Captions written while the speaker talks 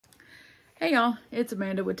Hey y'all, it's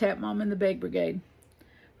Amanda with Tap Mom and the Beg Brigade.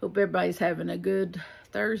 Hope everybody's having a good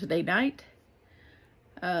Thursday night.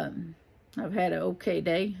 I've had an okay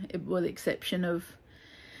day, with the exception of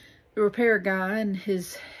the repair guy and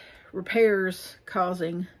his repairs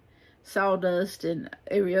causing sawdust and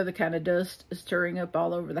every other kind of dust stirring up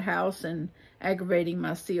all over the house and aggravating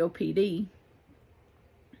my COPD,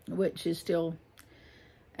 which is still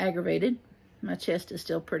aggravated. My chest is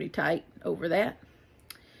still pretty tight over that.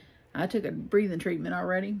 I took a breathing treatment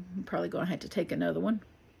already. I'm probably going to have to take another one.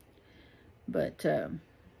 But,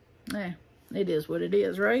 it is what it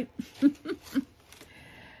is, right?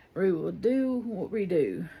 We will do what we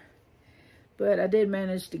do. But I did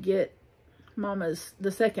manage to get the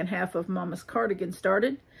second half of Mama's cardigan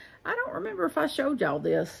started. I don't remember if I showed y'all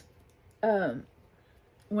this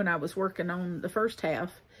when I was working on the first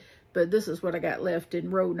half. But this is what I got left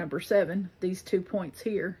in row number 7. These 2 points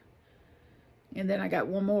here. And then I got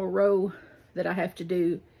one more row that I have to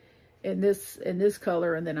do in this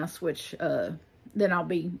color, and then I switch, then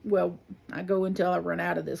I go until I run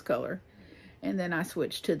out of this color. And then I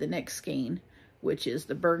switch to the next skein, which is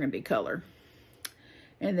the burgundy color.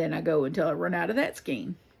 And then I go until I run out of that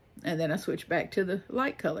skein. And then I switch back to the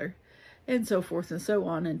light color, and so forth and so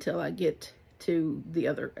on until I get to the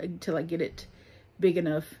other, until I get it big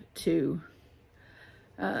enough to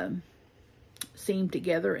seam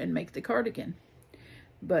together and make the cardigan.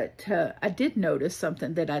 But I did notice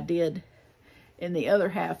something that I did in the other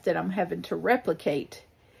half that I'm having to replicate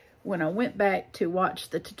when I went back to watch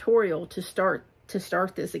the tutorial to start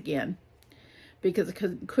this again, because I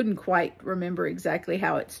couldn't quite remember exactly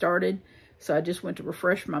how it started. So I just went to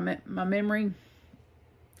refresh my memory.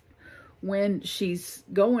 When she's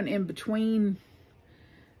going in between,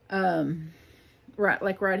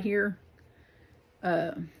 right here.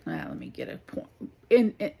 Let me get a point.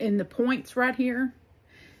 In the points right here,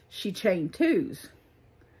 she chained 2s.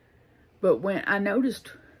 But when I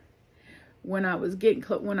noticed when I was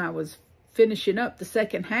finishing up the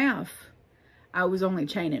second half, I was only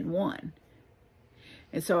chaining 1.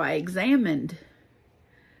 And so I examined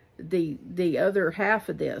the other half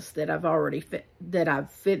of this that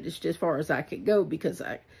I've finished as far as I could go, because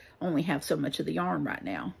I only have so much of the yarn right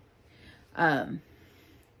now.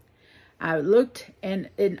 I looked, and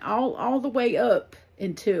all the way up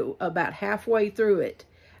into about halfway through it,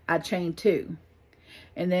 I chained 2.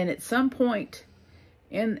 And then at some point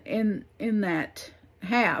in that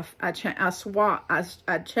half, I stop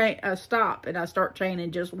and I start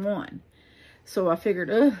chaining just 1. So I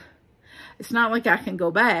figured, it's not like I can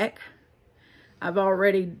go back. I've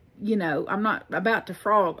already, I'm not about to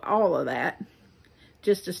frog all of that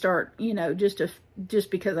just to start,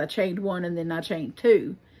 just because I chained 1 and then I chained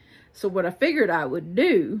 2. So what I figured I would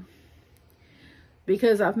do,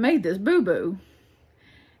 because I've made this boo-boo,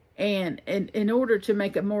 and in order to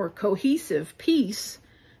make a more cohesive piece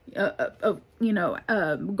garment,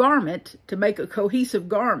 to make a cohesive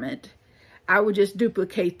garment, I would just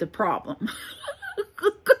duplicate the problem.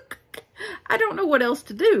 I don't know what else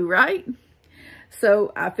to do, right?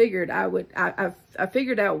 So I figured I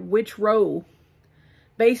figured out which row,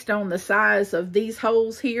 based on the size of these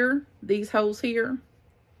holes here,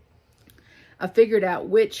 I figured out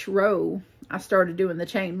which row I started doing the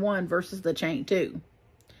chain 1 versus the chain 2.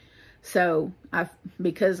 So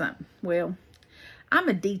because I'm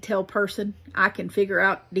a detail person, I can figure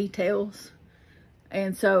out details.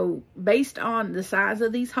 And so based on the size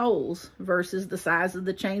of these holes versus the size of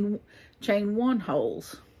the chain 1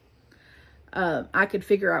 holes, I could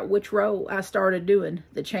figure out which row I started doing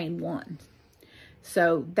the chain 1.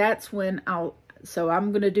 So that's when I'm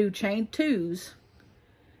going to do chain 2s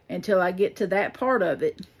until I get to that part of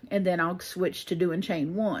it, and then I'll switch to doing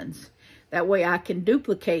chain 1s. That way I can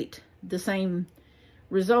duplicate the same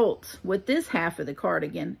results with this half of the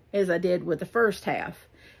cardigan as I did with the first half.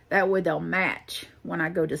 That way they'll match when I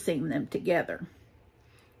go to seam them together.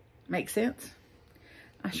 Make sense?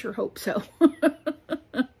 I sure hope so.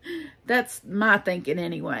 That's my thinking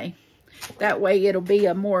anyway. That way it'll be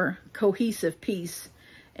a more cohesive piece,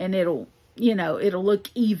 and it'll look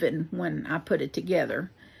even when I put it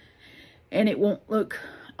together. And it won't look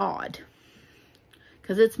odd.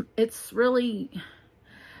 Because it's really,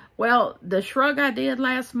 well, the shrug I did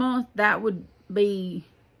last month, that would be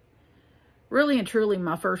really and truly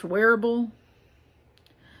my first wearable.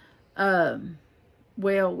 I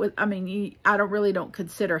don't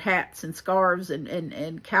consider hats and scarves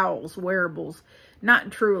and cowls wearables.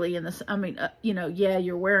 Not truly in this, yeah,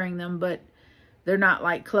 you're wearing them, but they're not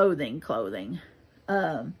like clothing.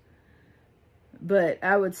 But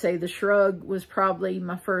I would say the shrug was probably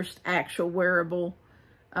my first actual wearable.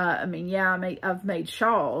 I've made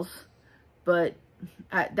shawls, but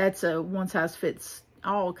that's a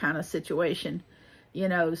one-size-fits-all kind of situation, you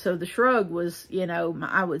know. So the shrug was, you know,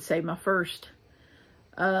 I would say my first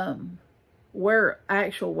actual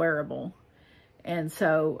wearable. And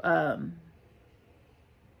so,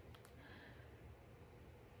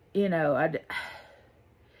 you know,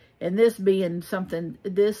 and this being something,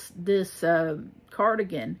 this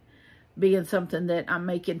cardigan being something that I'm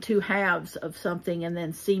making 2 halves of something and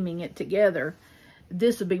then seaming it together,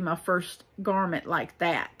 this would be my first garment like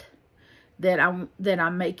that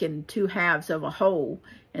I'm making 2 halves of a whole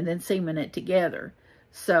and then seaming it together.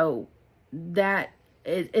 So that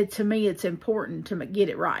to me, it's important to get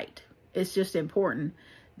it right. It's just important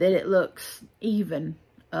that it looks even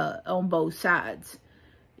on both sides.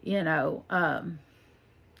 You know,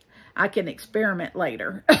 I can experiment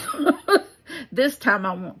later. This time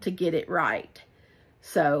I want to get it right.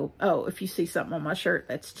 So, oh, if you see something on my shirt,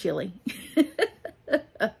 that's chili.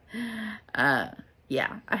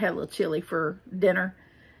 Yeah, I had a little chili for dinner,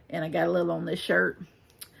 and I got a little on this shirt.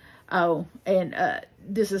 Oh, and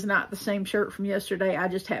this is not the same shirt from yesterday. I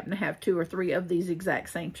just happen to have 2 or 3 of these exact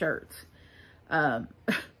same shirts. It's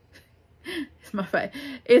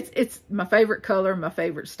my favorite color, my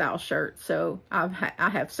favorite style shirt. So I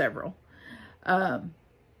have several.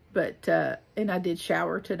 But and I did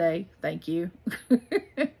shower today. Thank you.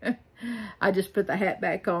 I just put the hat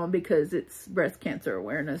back on because it's Breast Cancer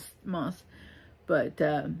Awareness Month. But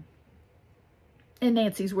and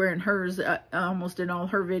Nancy's wearing hers almost in all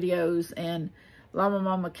her videos, and Llama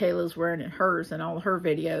Mama Kayla's wearing hers in all her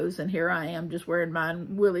videos, and here I am just wearing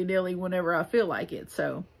mine willy-nilly whenever I feel like it.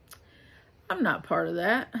 So I'm not part of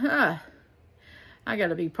that. I got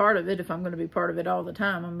to be part of it. If I'm going to be part of it all the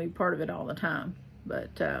time, I'm going to be part of it all the time.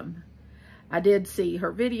 But I did see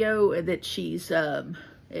her video that she's,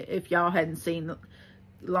 if y'all hadn't seen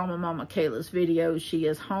Llama Mama Kayla's videos, she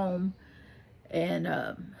is home and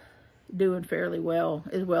doing fairly well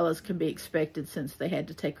as can be expected, since they had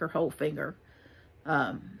to take her whole finger,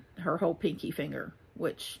 her whole pinky finger,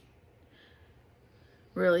 which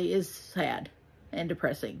really is sad and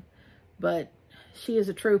depressing. But she is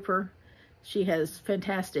a trooper. She has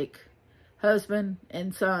fantastic husband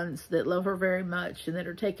and sons that love her very much and that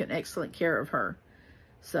are taking excellent care of her.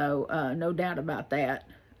 So no doubt about that.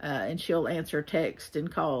 And she'll answer text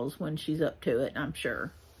and calls when she's up to it, I'm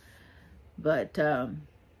sure. But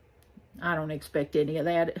I don't expect any of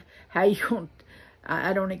that. I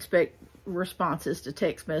don't expect responses to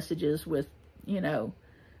text messages with, you know,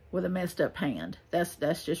 with a messed up hand.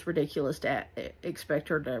 That's just ridiculous to expect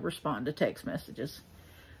her to respond to text messages.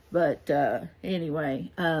 But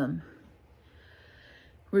anyway,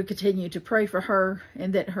 we continue to pray for her,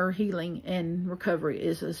 and that her healing and recovery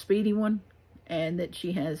is a speedy one, and that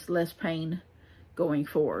she has less pain going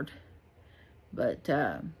forward. But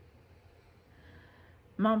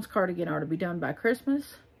Mom's cardigan ought to be done by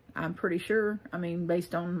Christmas, I'm pretty sure. I mean,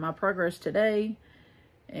 based on my progress today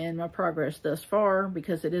and my progress thus far,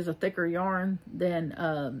 because it is a thicker yarn than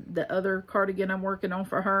the other cardigan I'm working on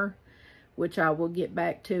for her, which I will get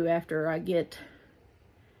back to after I get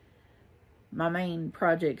my main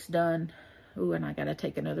projects done. Ooh, and I gotta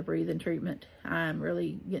take another breathing treatment. I'm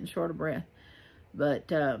really getting short of breath.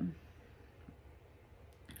 But I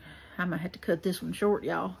might have to cut this one short,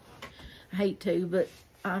 y'all. I hate to, but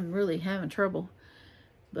I'm really having trouble.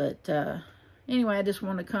 But anyway, I just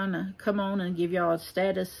want to kind of come on and give y'all a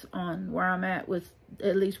status on where I'm at with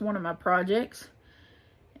at least one of my projects.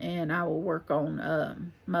 And I will work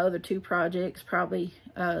on my other 2 projects probably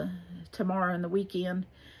tomorrow and the weekend.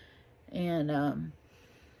 And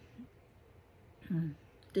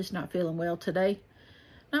just not feeling well today.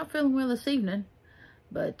 Not feeling well this evening.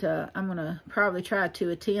 But I'm going to probably try to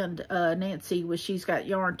attend Nancy when she's got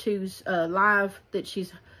Yarn 2's live that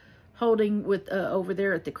she's holding with over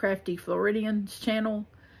there at the Crafty Floridians channel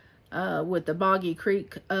with the Boggy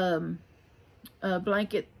Creek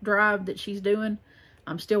blanket drive that she's doing.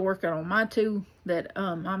 I'm still working on my 2 that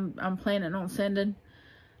I'm planning on sending.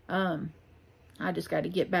 I just got to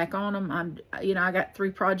get back on them. I got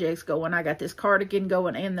 3 projects going. I got this cardigan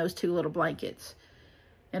going and those 2 little blankets.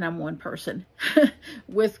 And I'm one person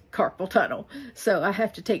with carpal tunnel. So I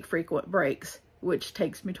have to take frequent breaks, which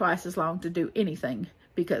takes me twice as long to do anything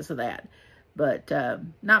because of that. But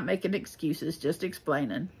not making excuses, just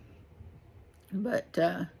explaining. But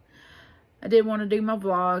I did want to do my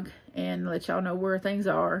vlog and let y'all know where things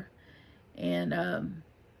are. And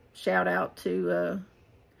shout out to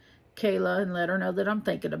Kayla and let her know that I'm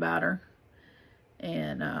thinking about her.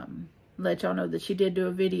 And let y'all know that she did do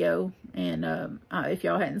a video, and if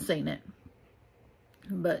y'all hadn't seen it.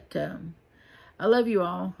 But I love you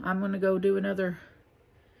all. I'm going to go do another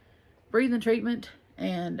breathing treatment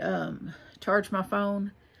and charge my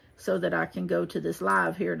phone so that I can go to this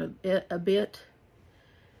live here in a bit.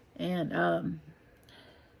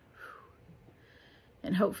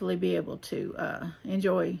 And hopefully be able to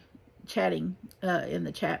enjoy chatting in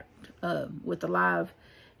the chat with the live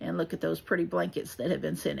and look at those pretty blankets that have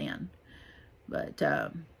been sent in. But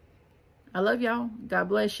I love y'all. God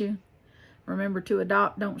bless you. Remember to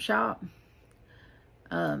adopt, don't shop.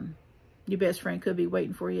 Your best friend could be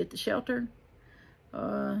waiting for you at the shelter.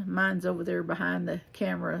 Mine's over there behind the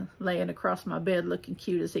camera, laying across my bed looking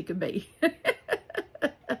cute as he can be.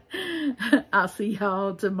 I'll see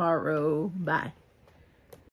y'all tomorrow. Bye.